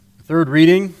third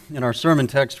reading in our sermon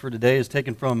text for today is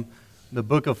taken from the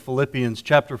book of Philippians,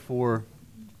 chapter 4,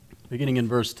 beginning in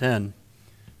verse 10.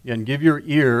 Again, give your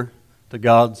ear to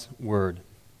God's word.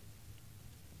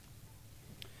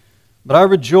 But I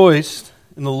rejoiced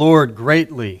in the Lord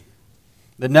greatly,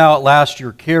 that now at last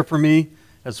your care for me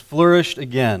has flourished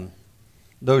again,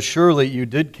 though surely you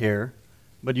did care,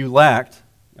 but you lacked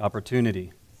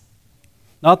opportunity.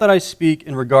 Not that I speak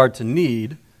in regard to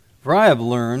need, for I have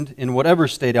learned, in whatever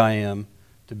state I am,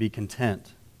 to be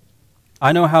content.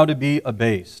 I know how to be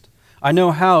abased. I know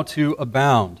how to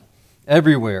abound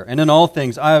everywhere, and in all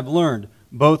things I have learned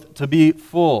both to be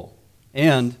full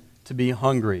and to be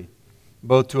hungry,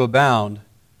 both to abound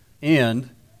and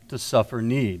to suffer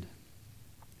need.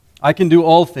 I can do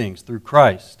all things through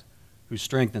Christ, who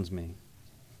strengthens me.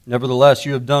 Nevertheless,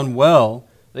 you have done well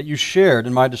that you shared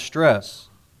in my distress.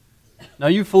 Now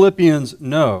you Philippians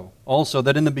know also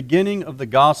that in the beginning of the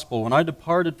gospel, when I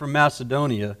departed from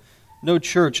Macedonia, no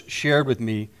church shared with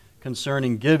me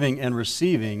concerning giving and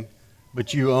receiving,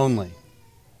 but you only.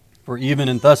 For even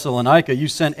in Thessalonica you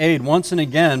sent aid once and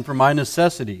again for my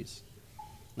necessities.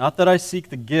 Not that I seek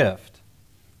the gift,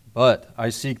 but I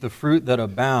seek the fruit that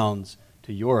abounds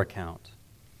to your account.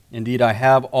 Indeed, I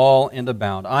have all and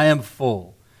abound. I am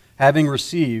full, having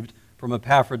received from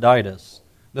Epaphroditus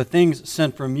the things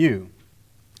sent from you,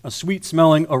 a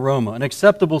sweet-smelling aroma, an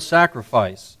acceptable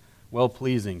sacrifice,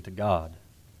 well-pleasing to God.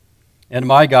 And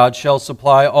my God shall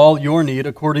supply all your need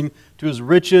according to his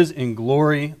riches in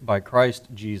glory by Christ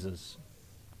Jesus.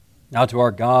 Now to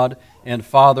our God and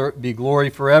Father be glory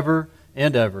forever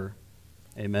and ever.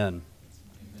 Amen.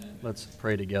 Amen. Let's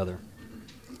pray together.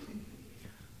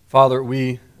 Father,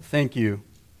 we thank you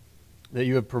that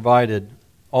you have provided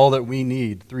all that we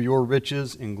need through your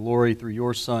riches and glory through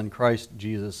your Son, Christ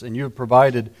Jesus. And you have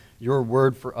provided your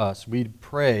word for us. We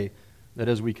pray that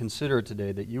as we consider it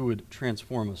today, that you would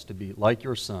transform us to be like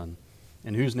your Son,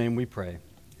 in whose name we pray.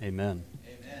 Amen.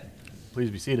 Amen. Please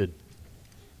be seated.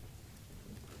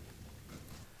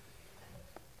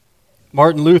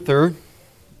 Martin Luther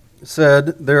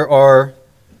said there are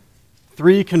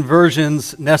three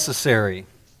conversions necessary: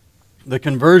 the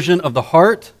conversion of the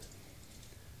heart,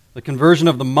 the conversion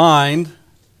of the mind,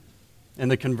 and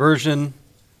the conversion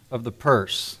of the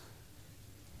purse.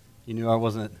 You knew I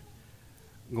wasn't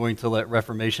going to let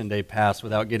Reformation Day pass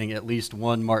without getting at least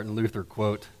one Martin Luther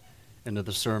quote into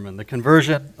the sermon. The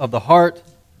conversion of the heart,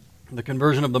 the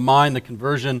conversion of the mind, the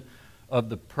conversion of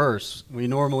the purse. We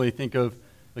normally think of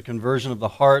the conversion of the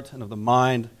heart and of the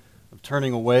mind, of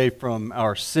turning away from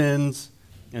our sins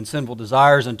and sinful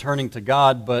desires and turning to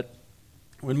God, but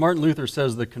when Martin Luther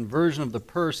says the conversion of the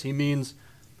purse, he means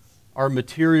our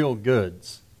material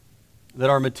goods.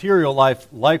 That our material life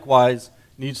likewise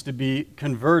needs to be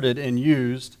converted and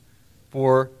used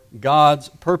for God's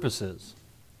purposes.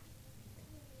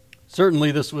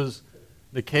 Certainly this was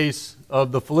the case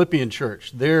of the Philippian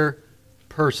church. Their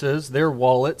purses, their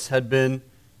wallets had been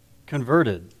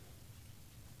converted.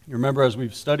 You remember, as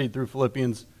we've studied through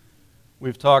Philippians,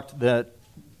 we've talked that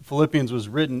Philippians was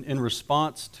written in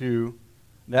response to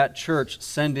that church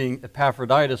sending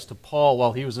Epaphroditus to Paul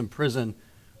while he was in prison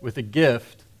with a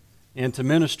gift and to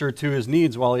minister to his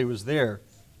needs while he was there.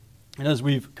 And as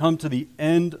we've come to the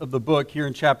end of the book here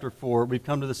in chapter 4, we've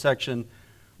come to the section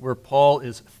where Paul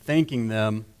is thanking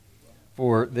them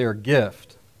for their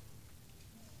gift.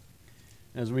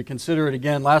 As we consider it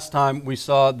again, last time we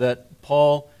saw that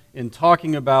Paul, in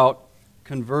talking about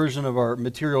conversion of our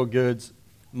material goods,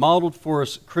 modeled for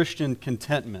us Christian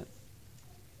contentment.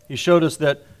 He showed us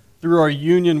that through our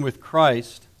union with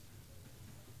Christ,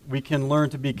 we can learn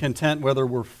to be content whether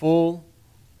we're full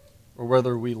or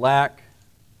whether we lack.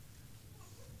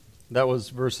 That was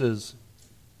verses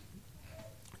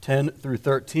 10 through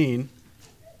 13.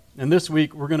 And this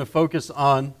week we're going to focus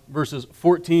on verses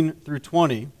 14 through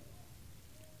 20.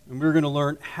 And we're going to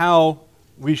learn how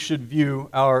we should view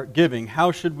our giving.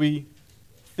 How should we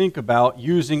think about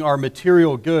using our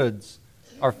material goods,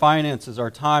 our finances, our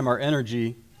time, our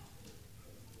energy,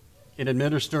 in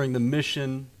administering the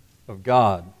mission of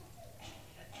God.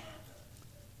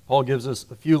 Paul gives us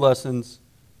a few lessons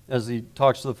as he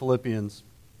talks to the Philippians.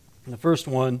 And the first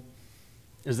one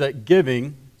is that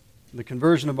giving, the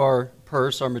conversion of our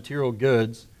purse, our material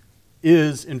goods,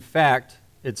 is in fact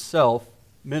itself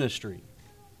ministry.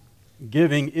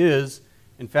 Giving is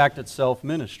in fact itself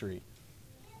ministry.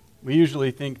 We usually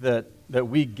think that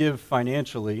we give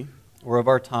financially or of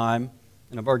our time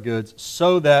and of our goods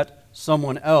so that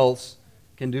someone else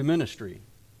can do ministry.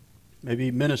 Maybe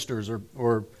ministers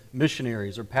or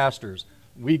missionaries or pastors.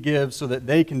 We give so that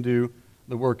they can do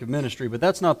the work of ministry. But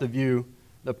that's not the view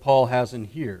that Paul has in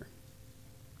here.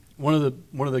 One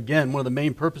of the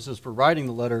main purposes for writing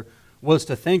the letter was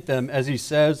to thank them, as he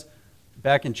says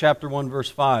back in chapter 1, verse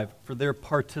 5, for their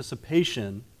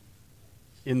participation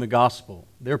in the gospel,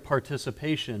 their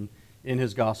participation in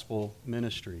his gospel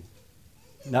ministry.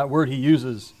 And that word he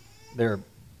uses, their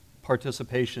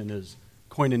participation, is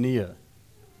koinonia,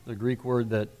 the Greek word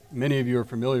that many of you are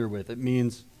familiar with. It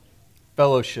means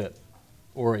fellowship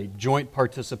or a joint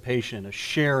participation, a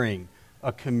sharing,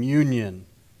 a communion,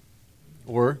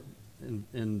 or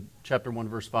in chapter 1,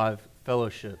 verse 5,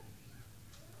 fellowship.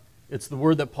 It's the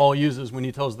word that Paul uses when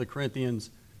he tells the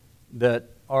Corinthians that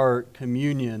our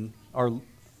communion,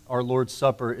 our Lord's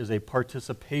Supper, is a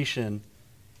participation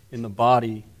in the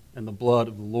body and the blood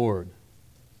of the Lord.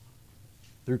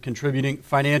 Through contributing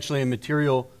financially and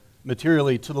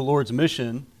materially to the Lord's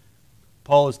mission,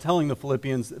 Paul is telling the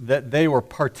Philippians that they were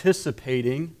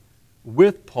participating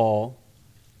with Paul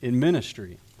in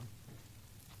ministry.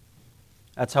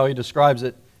 That's how he describes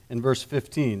it in verse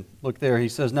 15. Look there, he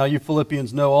says, "Now you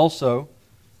Philippians know also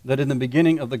that in the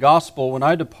beginning of the gospel, when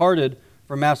I departed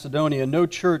from Macedonia, no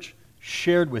church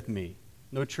shared with me.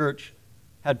 No church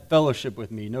had fellowship with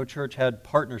me. No church had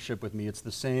partnership with me." It's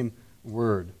the same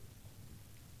word.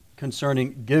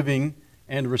 "Concerning giving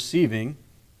and receiving,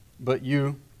 but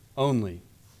you only."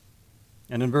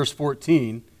 And in verse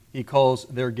 14, he calls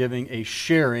their giving a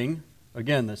sharing,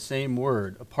 again, the same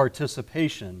word, a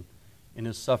participation in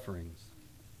his sufferings.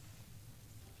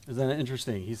 Isn't that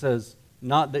interesting? He says,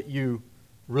 not that you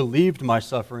relieved my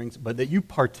sufferings, but that you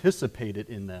participated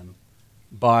in them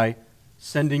by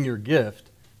sending your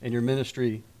gift and your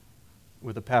ministry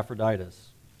with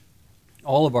Epaphroditus.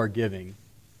 All of our giving,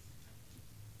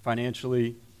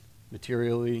 financially,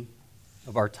 materially,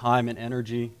 of our time and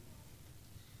energy,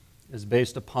 is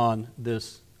based upon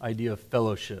this idea of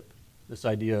fellowship, this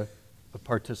idea of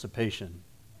participation.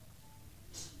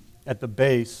 At the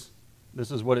base,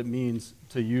 this is what it means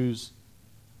to use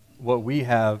what we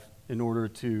have in order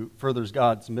to further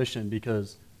God's mission,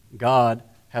 because God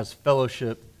has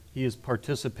fellowship. He has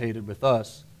participated with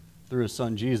us through his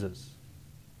Son Jesus.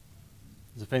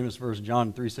 There's a famous verse,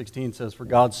 John 3:16 says, "For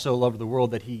God so loved the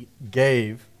world that he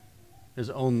gave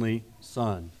his only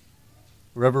Son.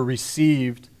 Whoever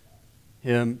received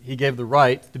him, he gave the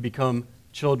right to become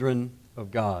children of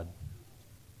God."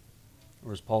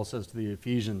 Or as Paul says to the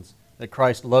Ephesians, that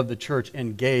Christ loved the church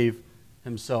and gave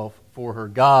himself for her.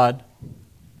 God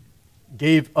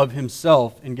gave of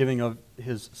himself in giving of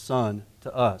his Son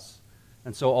to us.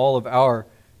 And so all of our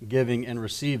giving and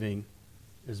receiving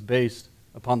is based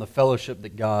upon the fellowship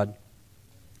that God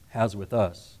has with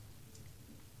us.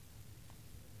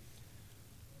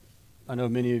 I know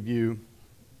many of you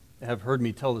have heard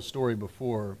me tell the story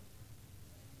before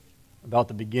about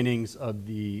the beginnings of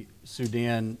the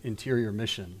Sudan Interior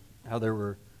Mission, how there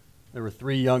were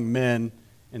three young men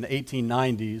in the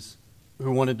 1890s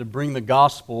who wanted to bring the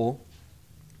gospel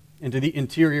into the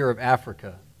interior of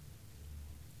Africa,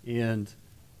 and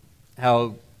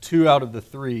how 2 out of the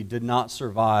 3 did not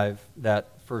survive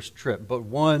that first trip. But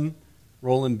one,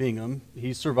 Roland Bingham,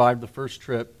 he survived the first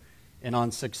trip, and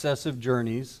on successive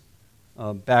journeys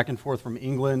back and forth from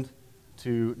England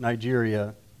to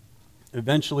Nigeria,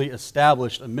 eventually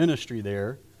established a ministry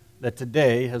there that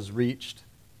today has reached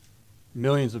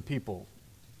millions of people,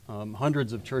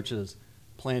 hundreds of churches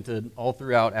planted all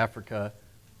throughout Africa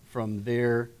from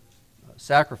their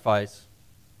sacrifice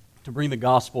to bring the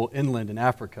gospel inland in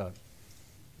Africa.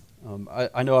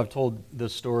 I know I've told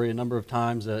this story a number of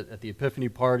times at the Epiphany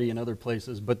Party and other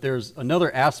places, but there's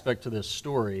another aspect to this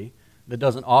story that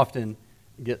doesn't often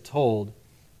get told,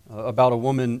 about a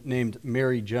woman named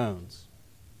Mary Jones.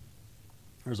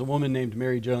 There's a woman named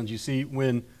Mary Jones. You see,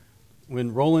 when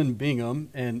Roland Bingham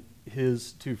and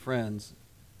his 2 friends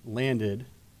landed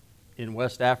in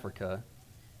West Africa,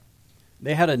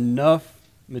 they had enough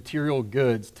material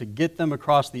goods to get them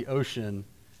across the ocean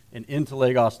and into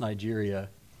Lagos, Nigeria,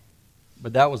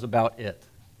 but that was about it.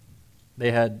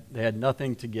 They had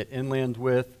nothing to get inland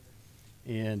with,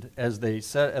 and as they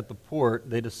sat at the port,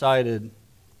 they decided,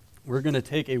 we're going to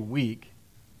take a week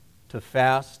to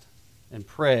fast and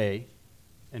pray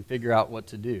and figure out what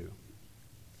to do.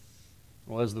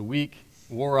 Well, as the week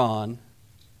wore on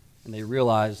and they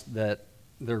realized that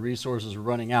their resources were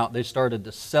running out, they started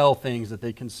to sell things that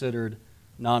they considered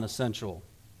non-essential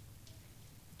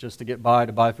just to get by,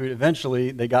 to buy food.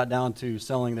 Eventually, they got down to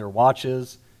selling their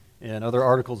watches and other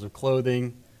articles of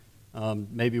clothing.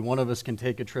 Maybe one of us can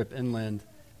take a trip inland.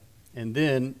 And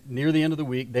then, near the end of the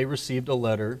week, they received a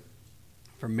letter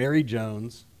from Mary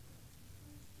Jones,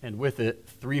 and with it,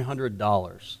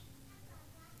 $300,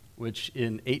 which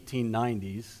in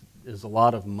 1890s is a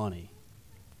lot of money.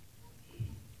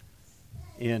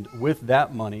 And with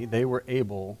that money, they were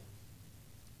able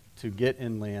to get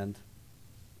inland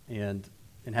and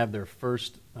have their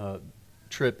first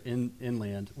trip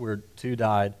inland, where two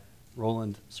died.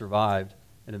 Roland survived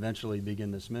and eventually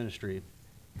began this ministry.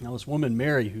 Now, this woman,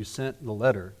 Mary, who sent the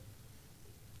letter,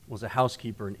 was a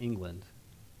housekeeper in England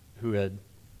who had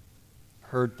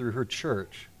heard through her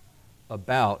church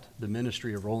about the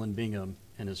ministry of Roland Bingham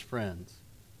and his friends.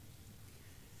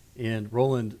 And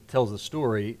Roland tells the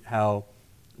story how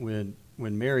when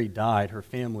Mary died, her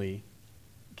family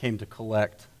came to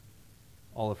collect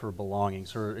all of her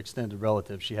belongings. Her extended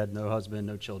relatives, she had no husband,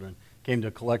 no children, came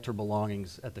to collect her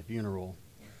belongings at the funeral.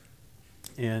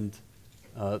 And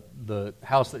the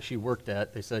house that she worked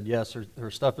at, they said, yes, her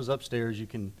stuff is upstairs. You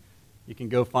can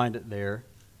go find it there.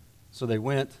 So they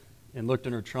went and looked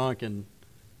in her trunk, and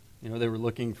they were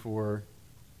looking for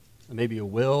maybe a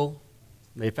will.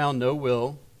 They found no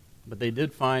will, but they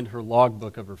did find her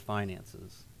logbook of her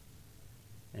finances.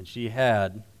 And she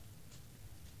had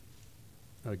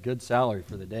a good salary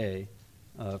for the day,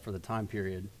 for the time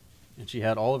period. And she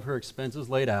had all of her expenses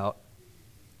laid out.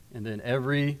 And then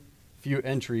every few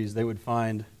entries, they would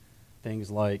find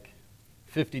things like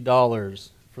 $50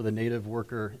 for the native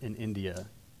worker in India,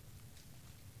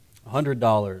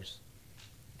 $100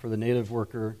 for the native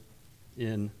worker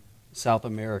in South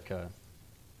America.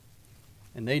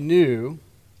 And they knew,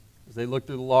 as they looked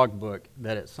through the logbook,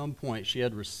 that at some point she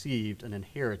had received an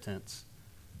inheritance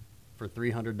for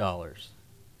 $300.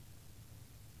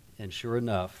 And sure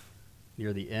enough,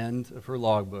 near the end of her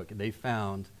logbook, they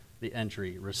found the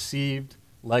entry, received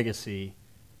legacy,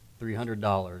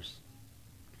 $300.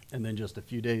 And then just a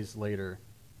few days later,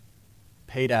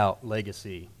 paid out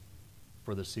legacy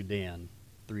for the Sudan,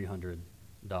 $300.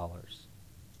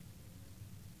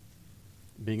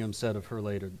 Bingham said of her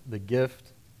later, the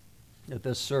gift that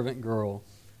this servant girl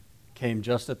came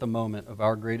just at the moment of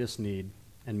our greatest need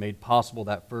and made possible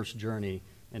that first journey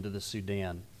into the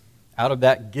Sudan. Out of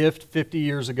that gift 50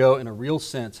 years ago, in a real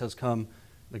sense, has come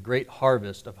the great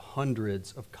harvest of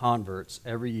hundreds of converts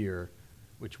every year,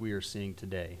 which we are seeing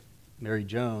today. Mary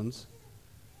Jones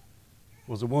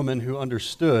was a woman who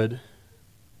understood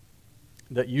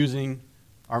that using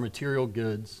our material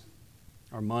goods,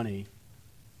 our money,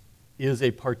 is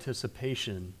a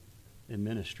participation in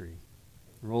ministry.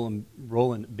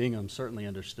 Roland Bingham certainly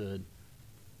understood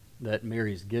that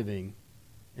Mary's giving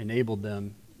enabled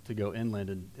them to go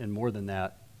inland, and more than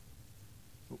that,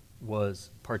 was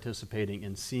participating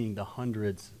in seeing the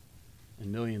hundreds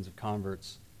and millions of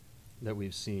converts that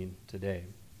we've seen today.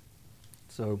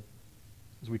 So,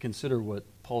 as we consider what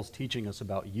Paul's teaching us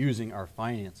about using our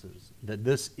finances, that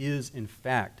this is in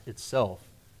fact itself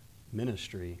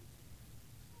ministry,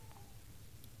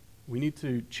 we need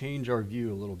to change our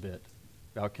view a little bit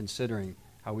about considering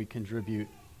how we contribute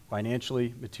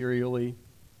financially, materially,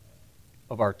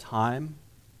 of our time,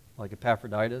 like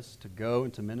Epaphroditus, to go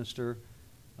and to minister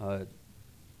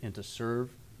and to serve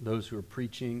those who are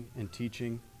preaching and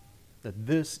teaching, that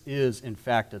this is in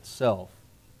fact itself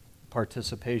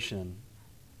participation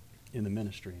in the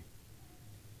ministry.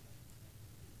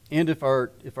 And if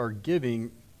our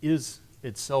giving is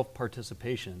itself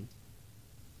participation,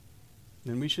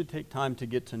 then we should take time to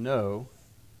get to know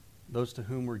those to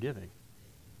whom we're giving.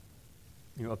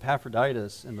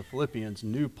 Epaphroditus and the Philippians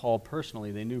knew Paul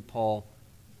personally. They knew Paul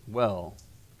well.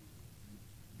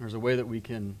 There's a way that we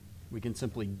can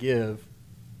simply give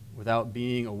without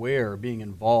being aware or being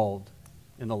involved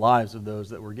in the lives of those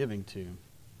that we're giving to.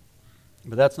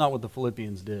 But that's not what the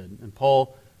Philippians did. And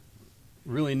Paul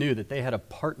really knew that they had a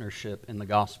partnership in the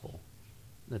gospel,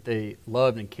 that they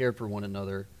loved and cared for one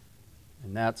another,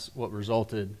 and that's what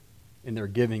resulted in their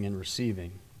giving and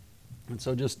receiving. And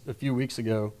so just a few weeks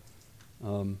ago,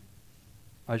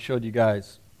 I showed you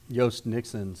guys Yost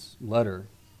Nixon's letter,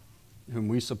 whom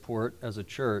we support as a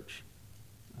church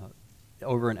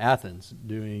over in Athens,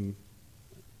 doing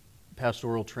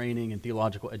pastoral training and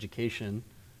theological education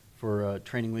for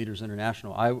Training Leaders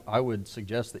International. I would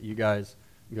suggest that you guys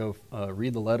go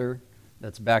read the letter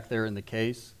that's back there in the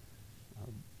case.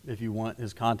 If you want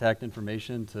his contact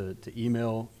information, to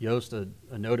email Yost a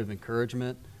note of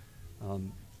encouragement.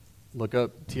 Look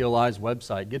up TLI's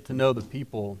website. Get to know the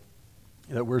people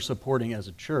that we're supporting as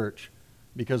a church,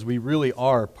 because we really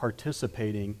are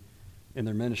participating in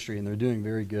their ministry, and they're doing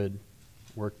very good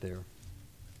work there.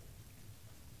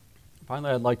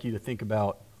 Finally, I'd like you to think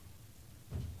about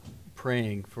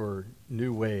praying for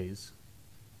new ways,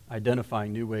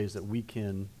 identifying new ways that we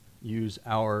can use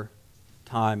our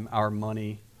time, our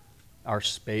money, our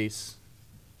space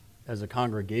as a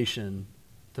congregation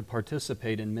to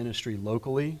participate in ministry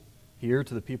locally, here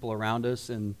to the people around us,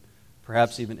 and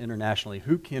perhaps even internationally,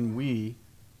 who can we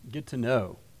get to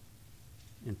know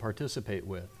and participate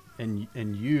with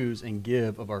and use and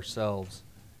give of ourselves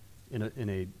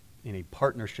in a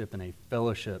partnership, in a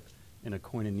fellowship, in a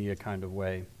koinonia kind of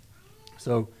way.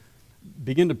 So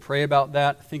begin to pray about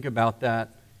that, think about that,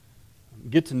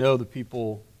 get to know the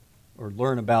people or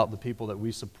learn about the people that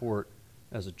we support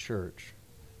as a church.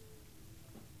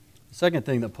 The second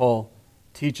thing that Paul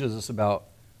teaches us about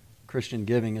Christian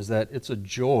giving is that it's a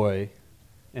joy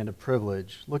and a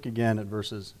privilege. Look again at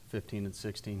verses 15 and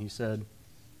 16. He said,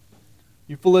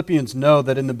 "You Philippians know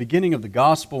that in the beginning of the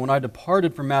gospel, when I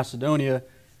departed from Macedonia,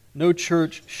 no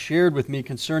church shared with me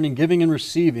concerning giving and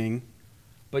receiving,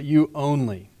 but you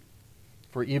only.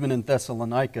 For even in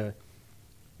Thessalonica,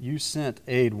 you sent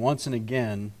aid once and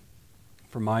again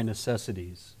for my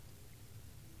necessities."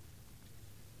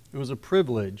 It was a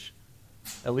privilege,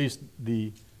 at least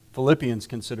the Philippians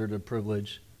considered a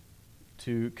privilege,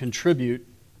 to contribute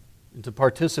and to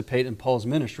participate in Paul's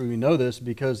ministry. We know this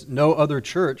because no other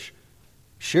church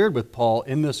shared with Paul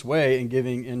in this way in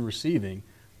giving and receiving.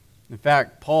 In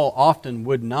fact, Paul often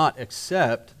would not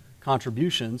accept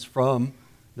contributions from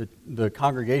the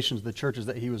congregations, the churches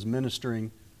that he was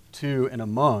ministering to and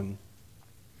among.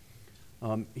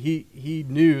 He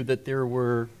knew that there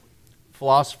were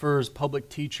philosophers, public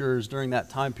teachers during that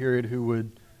time period who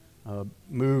would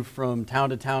move from town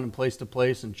to town and place to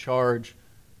place and charge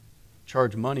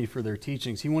money for their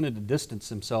teachings. He wanted to distance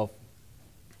himself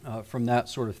from that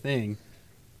sort of thing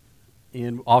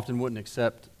and often wouldn't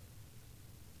accept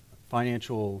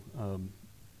financial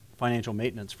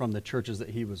maintenance from the churches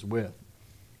that he was with.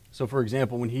 So, for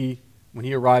example, when he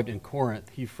arrived in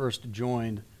Corinth, he first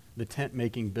joined the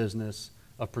tent-making business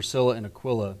of Priscilla and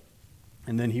Aquila,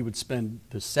 and then he would spend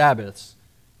the Sabbaths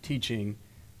teaching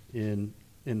in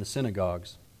the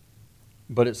synagogues.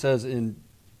 But it says in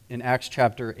Acts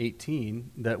chapter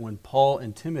 18 that when Paul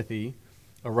and Timothy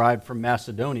arrived from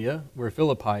Macedonia, where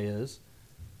Philippi is,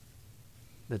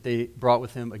 that they brought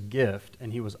with him a gift,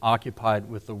 and he was occupied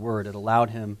with the word. It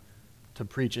allowed him to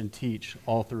preach and teach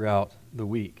all throughout the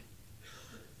week.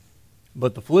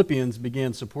 But the Philippians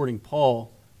began supporting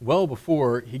Paul well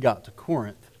before he got to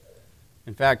Corinth.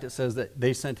 In fact, it says that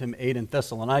they sent him aid in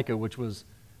Thessalonica, which was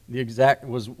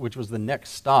the next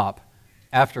stop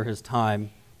after his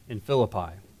time in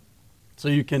Philippi. So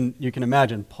you can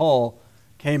imagine Paul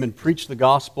came and preached the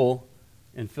gospel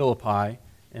in Philippi,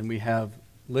 and we have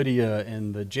Lydia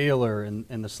and the jailer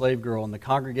and the slave girl, and the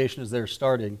congregation is there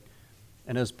starting.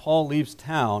 And as Paul leaves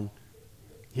town,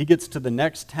 he gets to the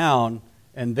next town,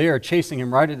 and there, chasing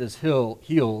him right at his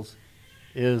heels,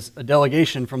 is a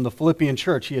delegation from the Philippian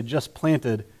church he had just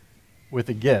planted with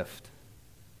a gift.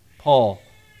 "Paul,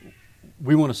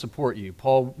 we want to support you.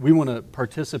 Paul, we want to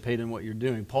participate in what you're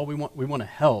doing. Paul, we want to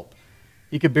help."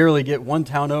 He could barely get one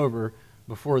town over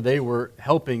before they were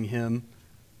helping him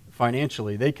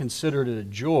financially. They considered it a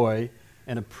joy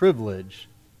and a privilege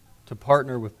to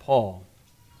partner with Paul.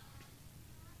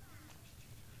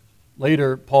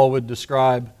 Later, Paul would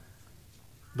describe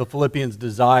the Philippians'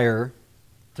 desire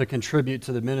to contribute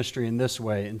to the ministry in this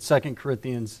way in 2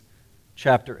 Corinthians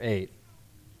chapter 8.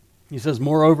 He says,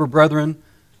 "Moreover, brethren,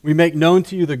 we make known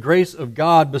to you the grace of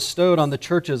God bestowed on the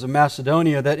churches of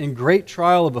Macedonia, that in great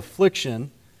trial of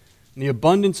affliction, in the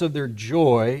abundance of their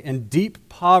joy and deep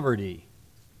poverty,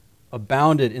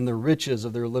 abounded in the riches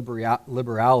of their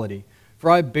liberality. For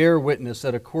I bear witness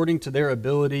that according to their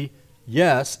ability,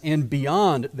 yes, and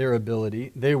beyond their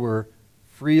ability, they were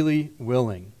freely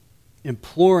willing,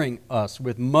 imploring us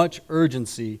with much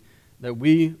urgency that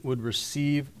we would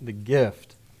receive the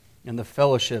gift and the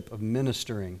fellowship of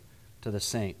ministering to the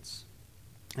saints.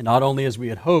 And not only as we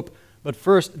had hoped, but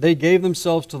first they gave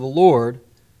themselves to the Lord,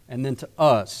 and then to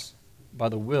us by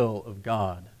the will of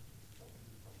God."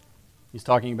 He's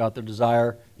talking about their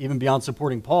desire, even beyond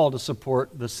supporting Paul, to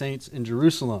support the saints in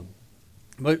Jerusalem.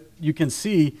 But you can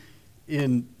see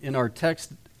in our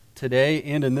text today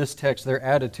and in this text their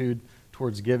attitude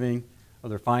towards giving of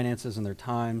their finances and their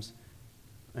time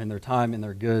and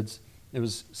their goods. It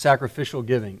was sacrificial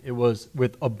giving. It was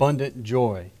with abundant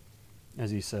joy,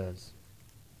 as he says.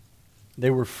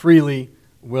 They were freely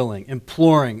willing,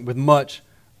 imploring with much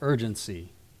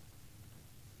urgency.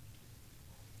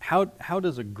 How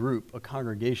does a group, a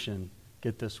congregation,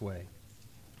 get this way?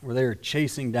 Where they are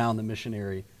chasing down the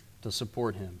missionary to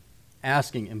support him,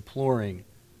 asking, imploring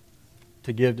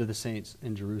to give to the saints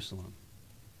in Jerusalem.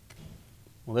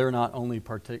 Well, they were not only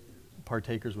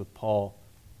partakers with Paul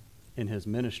in his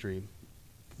ministry,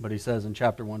 but he says in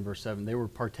chapter 1, verse 7, they were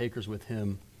partakers with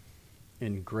him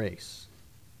in grace.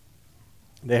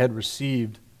 They had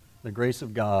received the grace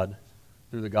of God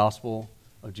through the gospel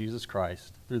of Jesus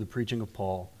Christ through the preaching of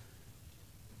Paul.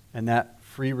 And that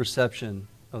free reception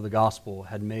of the gospel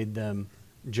had made them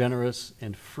generous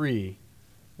and free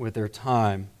with their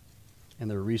time and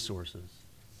their resources.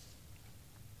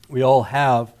 We all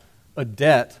have a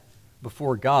debt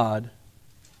before God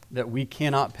that we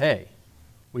cannot pay.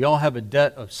 We all have a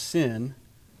debt of sin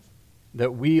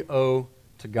that we owe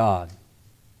to God.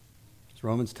 As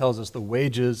Romans tells us, the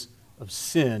wages of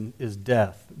sin is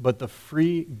death, but the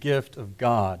free gift of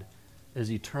God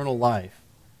is eternal life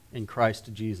in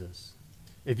Christ Jesus.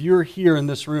 If you're here in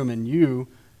this room and you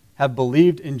have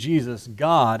believed in Jesus,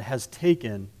 God has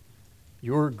taken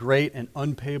your great and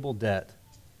unpayable debt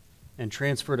and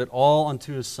transferred it all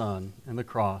unto His Son and the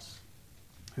cross,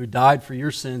 who died for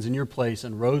your sins in your place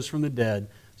and rose from the dead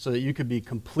so that you could be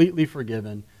completely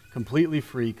forgiven, completely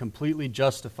free, completely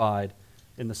justified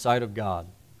in the sight of God.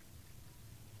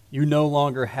 You no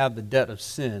longer have the debt of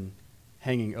sin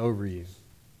hanging over you.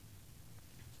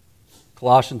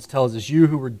 Colossians tells us, you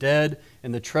who were dead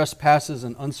in the trespasses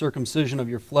and uncircumcision of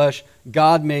your flesh,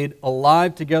 God made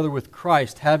alive together with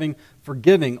Christ, having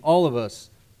forgiving all of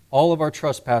us, all of our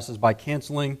trespasses by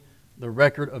canceling the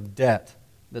record of debt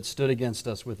that stood against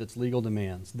us with its legal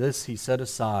demands. This He set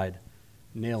aside,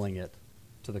 nailing it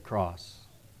to the cross.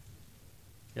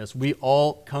 Yes, we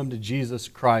all come to Jesus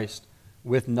Christ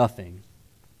with nothing,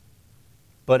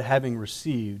 but having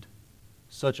received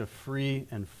such a free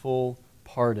and full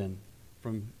pardon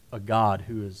from a God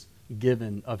who has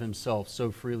given of Himself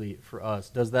so freely for us,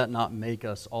 does that not make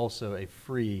us also a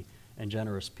free and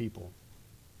generous people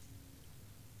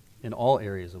in all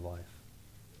areas of life?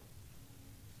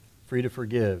 Free to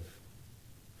forgive,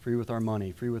 free with our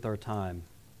money, free with our time,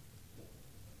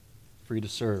 free to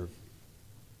serve.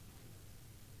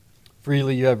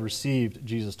 Freely you have received,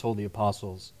 Jesus told the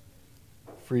apostles,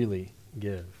 freely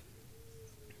give.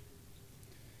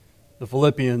 The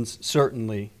Philippians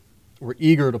certainly were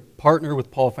eager to partner with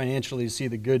Paul financially to see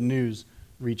the good news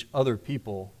reach other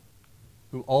people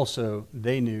who also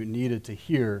they knew needed to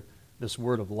hear this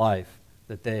word of life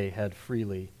that they had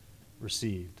freely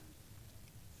received.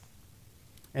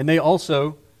 And they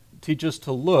also teach us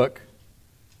to look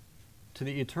to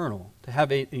the eternal, to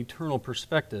have an eternal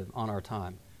perspective on our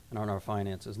time and on our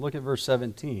finances. Look at verse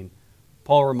 17.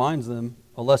 Paul reminds them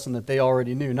a lesson that they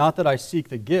already knew. Not that I seek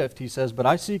the gift, he says, but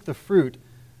I seek the fruit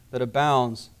that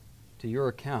abounds to your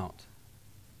account.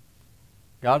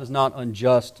 God is not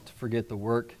unjust to forget the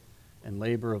work and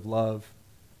labor of love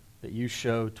that you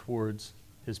show towards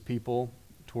His people,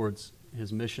 towards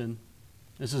His mission.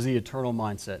 This is the eternal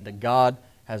mindset, that God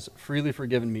has freely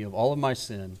forgiven me of all of my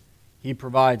sin. He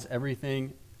provides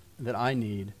everything that I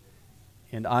need,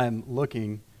 and I am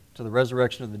looking to the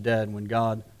resurrection of the dead when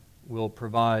God will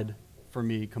provide for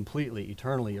me completely,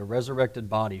 eternally, a resurrected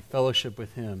body, fellowship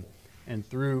with Him. And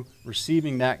through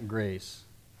receiving that grace,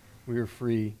 we are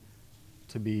free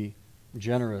to be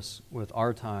generous with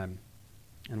our time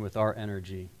and with our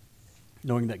energy,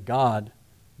 knowing that God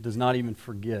does not even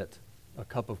forget a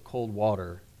cup of cold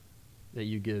water that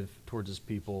you give towards His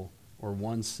people or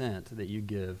 1 cent that you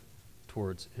give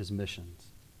towards His mission.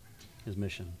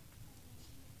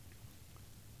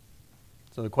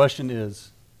 So the question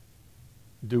is,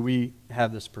 do we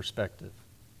have this perspective?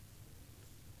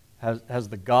 Has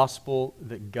the gospel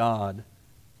that God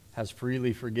has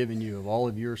freely forgiven you of all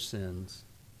of your sins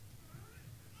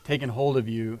taken hold of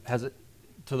you, has it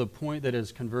to the point that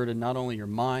has converted not only your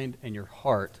mind and your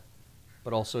heart,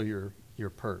 but also your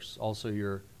purse, also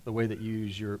the way that you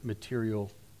use your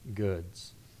material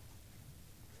goods?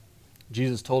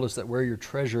 Jesus told us that where your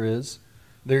treasure is,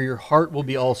 there your heart will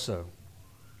be also.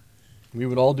 We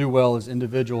would all do well as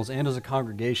individuals and as a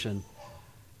congregation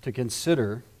to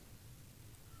consider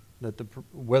that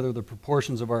whether the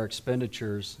proportions of our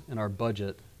expenditures and our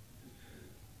budget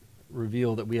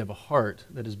reveal that we have a heart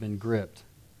that has been gripped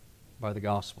by the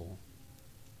gospel.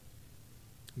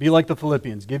 Be like the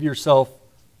Philippians. Give yourself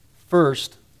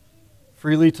first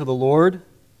freely to the Lord,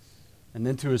 and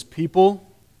then to His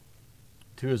people,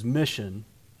 to His mission.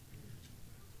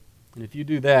 And if you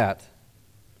do that,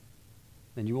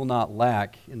 then you will not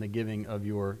lack in the giving of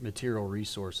your material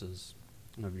resources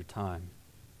and of your time.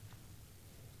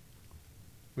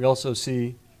 We also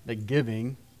see that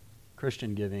giving,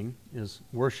 Christian giving, is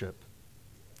worship.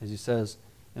 As he says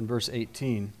in verse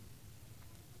 18,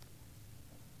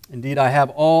 indeed, I have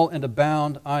all and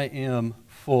abound, I am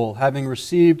full, having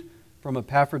received from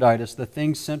Epaphroditus the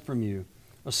things sent from you,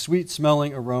 a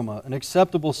sweet-smelling aroma, an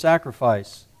acceptable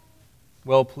sacrifice,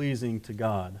 well-pleasing to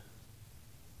God.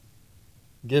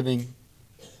 Giving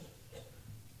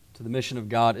to the mission of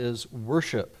God is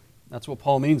worship. That's what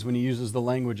Paul means when he uses the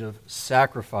language of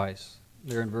sacrifice.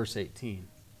 there in verse 18.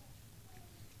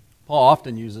 Paul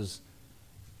often uses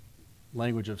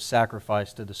language of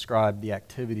sacrifice to describe the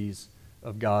activities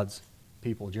of God's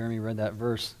people. Jeremy read that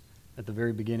verse at the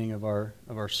very beginning of our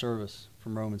service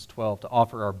from Romans 12, to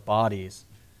offer our bodies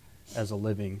as a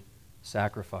living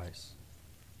sacrifice.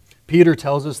 Peter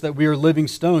tells us that we are living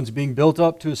stones being built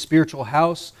up to a spiritual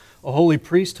house, a holy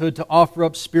priesthood, to offer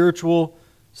up spiritual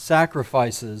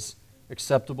sacrifices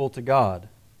acceptable to God.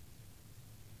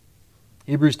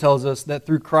 Hebrews tells us that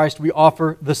through Christ we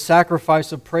offer the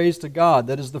sacrifice of praise to God,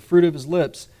 that is the fruit of His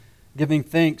lips, giving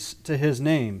thanks to His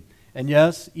name. And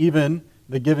yes, even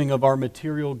the giving of our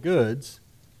material goods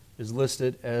is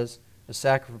listed as a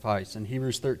sacrifice. In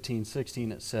Hebrews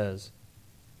 13:16 it says,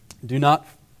 "Do not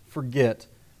forget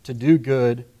to do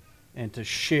good and to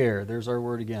share," there's our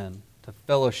word again, to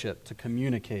fellowship, to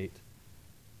communicate.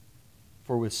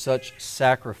 "For with such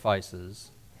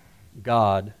sacrifices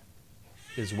God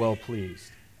is well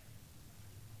pleased."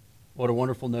 What a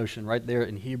wonderful notion right there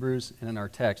in Hebrews and in our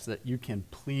text, that you can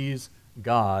please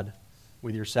God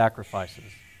with your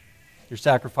sacrifices. Your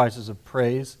sacrifices of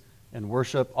praise and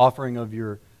worship, offering of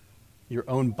your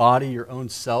own body, your own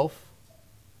self,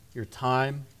 your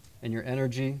time and your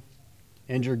energy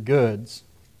and your goods.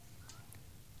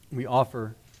 We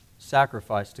offer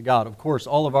sacrifice to God. Of course,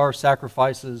 all of our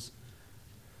sacrifices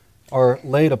are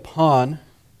laid upon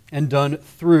and done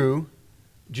through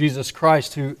Jesus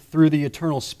Christ, who through the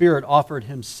eternal Spirit offered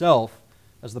Himself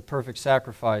as the perfect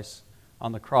sacrifice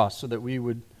on the cross, so that we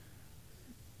would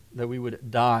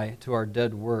die to our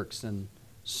dead works and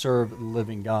serve the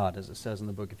living God, as it says in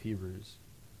the book of Hebrews.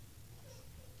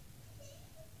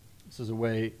 This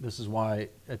is why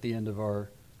at the end of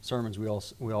our sermons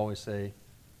we always say,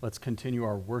 let's continue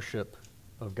our worship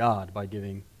of God by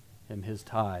giving Him His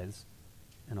tithes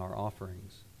and our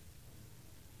offerings.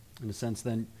 In a sense,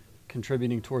 then,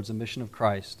 contributing towards the mission of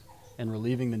Christ and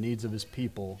relieving the needs of His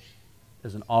people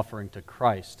is an offering to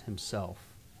Christ Himself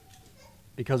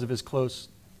because of His close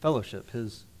fellowship,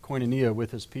 His koinonia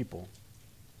with His people.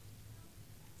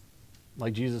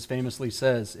 Like Jesus famously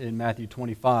says in Matthew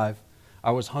 25,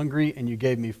 "I was hungry and you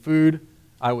gave me food.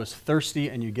 I was thirsty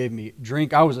and you gave me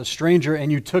drink. I was a stranger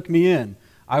and you took me in.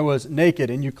 I was naked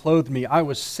and you clothed me. I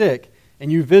was sick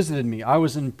and you visited me. I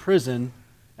was in prison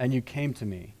and you came to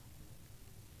me."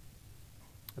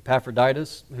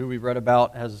 Epaphroditus, who we read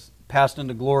about, has passed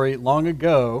into glory long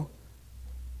ago,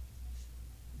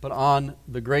 but on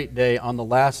the great day, on the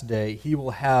last day, he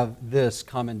will have this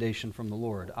commendation from the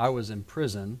Lord: "I was in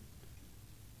prison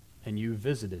and you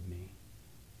visited me."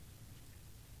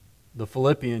 The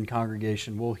Philippian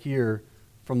congregation will hear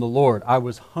from the Lord: "I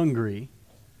was hungry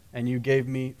and you gave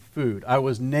me food. I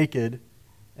was naked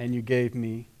and you gave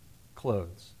me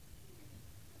clothes."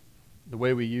 The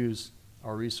way we use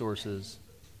our resources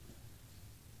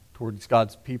towards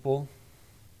God's people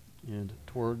and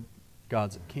toward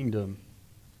God's kingdom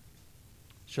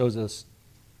shows us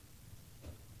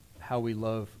how we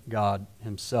love God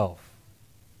Himself.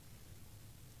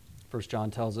 1 John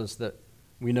tells us that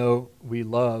we know we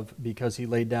love because He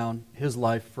laid down His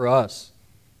life for us,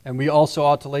 and we also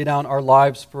ought to lay down our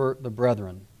lives for the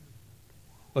brethren.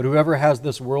 But whoever has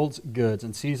this world's goods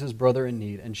and sees his brother in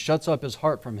need and shuts up his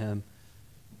heart from him,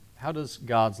 how does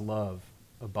God's love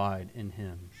abide in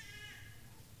him?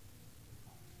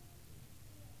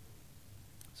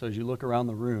 So as you look around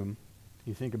the room,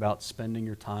 you think about spending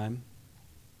your time,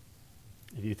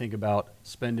 if you think about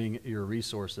spending your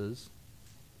resources,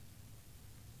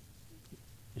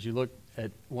 as you look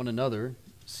at one another,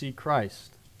 see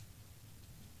Christ.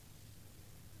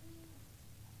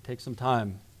 Take some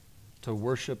time to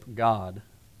worship God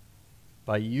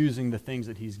by using the things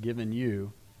that He's given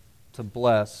you to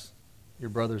bless your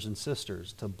brothers and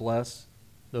sisters, to bless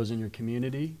those in your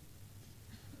community,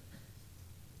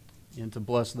 and to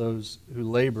bless those who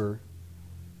labor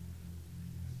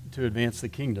to advance the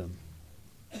kingdom.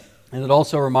 And it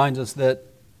also reminds us that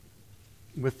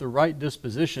with the right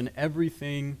disposition,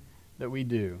 everything that we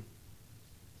do,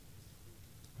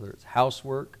 whether it's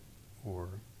housework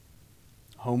or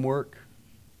homework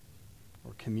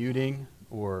or commuting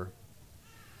or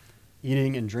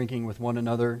eating and drinking with one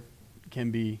another,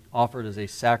 can be offered as a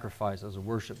sacrifice, as a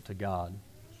worship to God.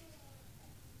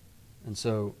 And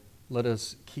so let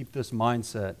us keep this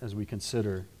mindset as we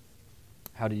consider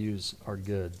how to use our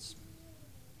goods.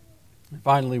 And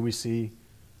finally, we see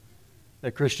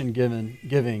that Christian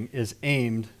giving is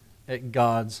aimed at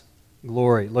God's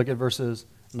glory. Look at verses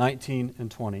 19 and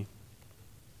 20.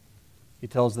 He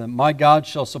tells them, "My God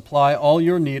shall supply all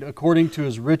your need according to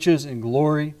His riches in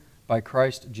glory by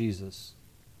Christ Jesus.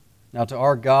 Now to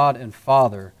our God and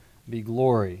Father be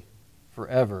glory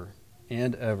forever.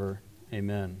 and ever.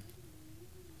 Amen.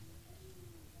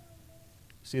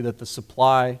 See that the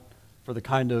supply for the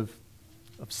kind of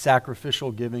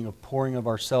sacrificial giving, of pouring of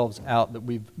ourselves out that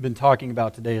we've been talking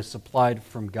about today is supplied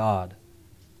from God.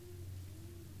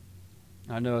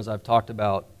 I know as I've talked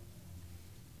about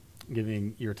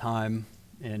giving your time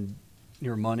and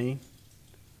your money,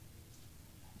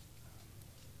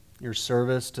 your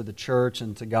service to the church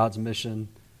and to God's mission,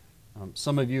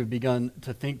 some of you have begun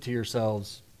to think to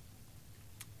yourselves,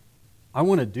 I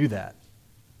want to do that.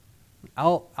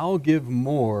 I'll give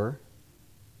more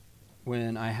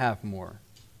when I have more.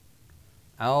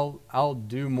 I'll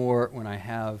do more when I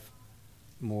have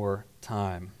more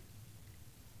time.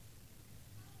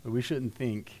 But we shouldn't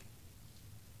think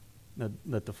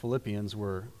that the Philippians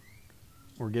were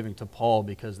giving to Paul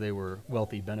because they were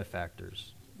wealthy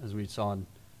benefactors. As we saw in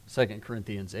 2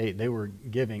 Corinthians 8, they were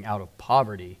giving out of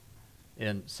poverty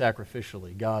and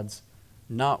sacrificially. God's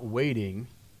not waiting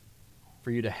for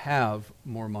you to have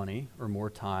more money or more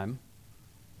time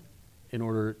in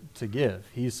order to give.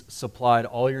 He's supplied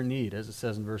all your need, as it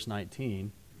says in verse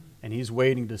 19, and he's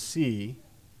waiting to see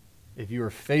if you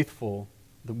are faithful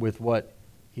with what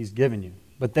he's given you.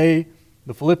 But the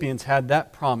Philippians had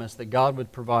that promise that God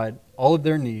would provide all of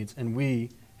their needs, and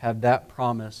we have that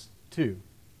promise too.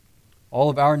 All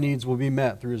of our needs will be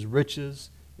met through his riches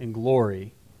and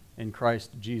glory in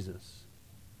Christ Jesus.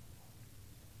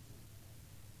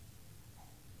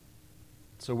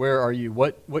 So where are you?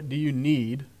 What do you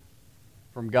need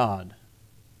from God?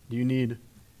 Do you need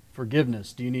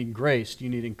forgiveness? Do you need grace? Do you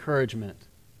need encouragement?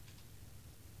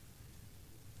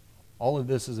 All of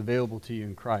this is available to you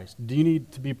in Christ. Do you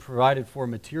need to be provided for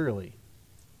materially?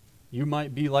 You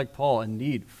might be like Paul and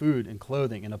need food and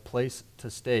clothing and a place to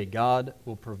stay. God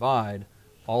will provide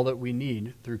all that we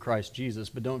need through Christ Jesus.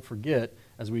 But don't forget,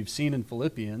 as we've seen in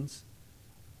Philippians,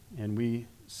 and we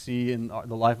see in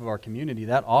the life of our community,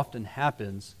 that often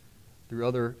happens through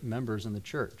other members in the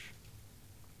church.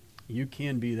 You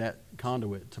can be that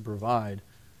conduit to provide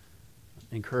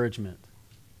encouragement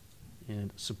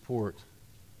and support,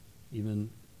 even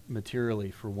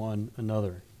materially, for one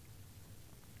another.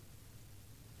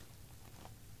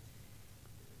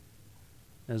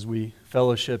 As we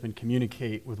fellowship and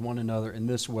communicate with one another in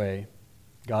this way,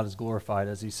 God is glorified,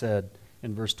 as he said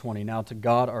in verse 20. Now to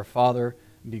God our Father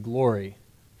be glory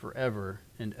forever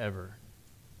and ever.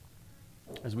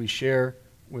 As we share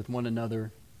with one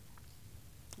another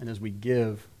and as we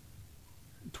give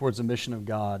towards the mission of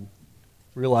God,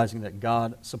 realizing that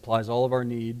God supplies all of our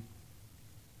need,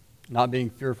 not being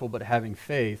fearful but having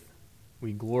faith,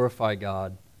 we glorify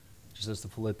God just as the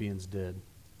Philippians did.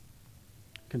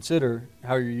 Consider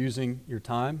how you're using your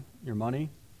time, your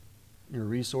money, your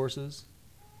resources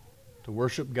to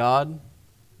worship God,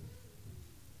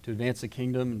 to advance the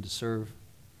kingdom, and to serve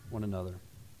one another.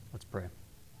 Let's pray.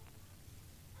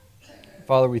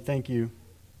 Father, we thank you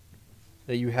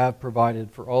that you have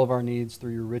provided for all of our needs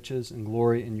through your riches and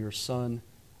glory in your Son,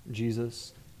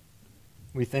 Jesus.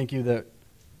 We thank you that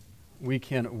we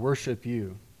can worship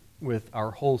you with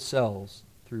our whole selves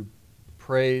through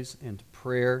praise and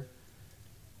prayer,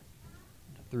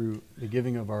 through the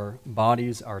giving of our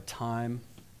bodies, our time,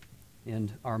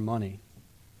 and our money.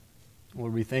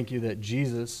 Lord, we thank you that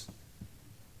Jesus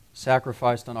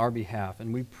sacrificed on our behalf,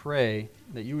 and we pray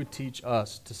that you would teach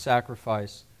us to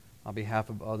sacrifice on behalf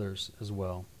of others as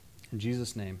well. In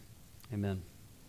Jesus' name, amen.